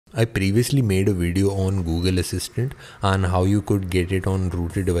I previously made a video on Google Assistant and how you could get it on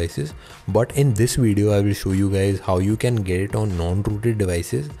rooted devices, but in this video I will show you guys how you can get it on non-rooted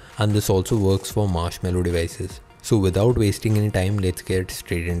devices, and this also works for Marshmallow devices. So without wasting any time, let's get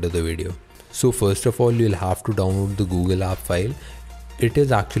straight into the video. So first of all, you'll have to download the Google app file. It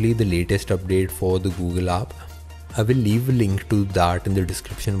is actually the latest update for the Google app. I will leave a link to that in the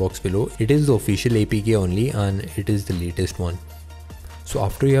description box below. It is the official APK only and it is the latest one. So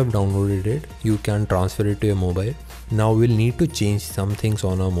after you have downloaded it, you can transfer it to your mobile. Now we'll need to change some things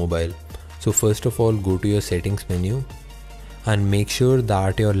on our mobile. So first of all, go to your settings menu and make sure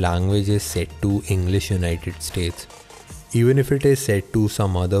that your language is set to English United States. Even if it is set to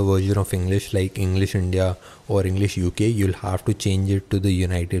some other version of English like English India or English UK, you'll have to change it to the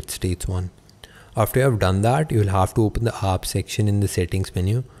United States one. After you have done that, you'll have to open the app section in the settings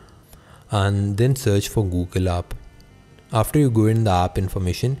menu and then search for Google app. After you go in the app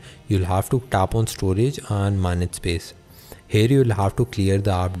information, you'll have to tap on storage and manage space. Here you'll have to clear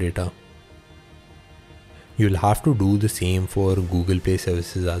the app data. You'll have to do the same for Google Play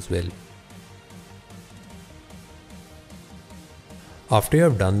services as well. After you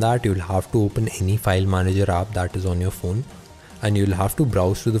have done that, you'll have to open any file manager app that is on your phone, and you'll have to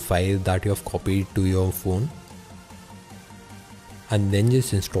browse to the file that you have copied to your phone and then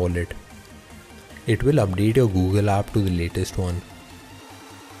just install it. It will update your Google app to the latest one.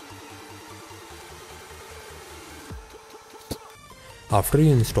 After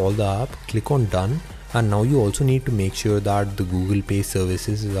you install the app, click on done, and now you also need to make sure that the Google Play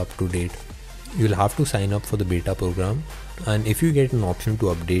services is up to date. You'll have to sign up for the beta program, and if you get an option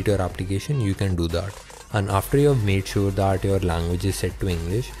to update your application, you can do that. And after you have made sure that your language is set to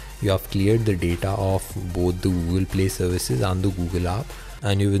English, you have cleared the data of both the Google Play services and the Google app,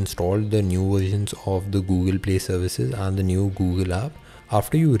 and you've installed the new versions of the Google Play services and the new Google app.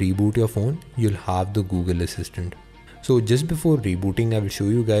 After you reboot your phone, you'll have the Google Assistant. So just before rebooting, I will show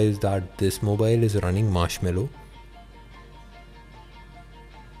you guys that this mobile is running Marshmallow.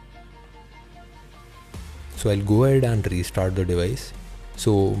 So I'll go ahead and restart the device.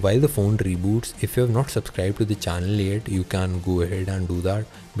 So while the phone reboots, if you have not subscribed to the channel yet, you can go ahead and do that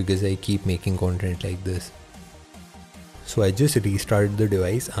because I keep making content like this. So I just restarted the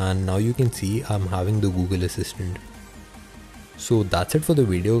device and now you can see I'm having the Google Assistant. So that's it for the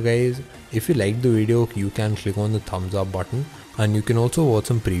video guys. If you liked the video, you can click on the thumbs up button, and you can also watch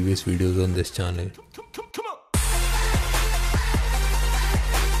some previous videos on this channel.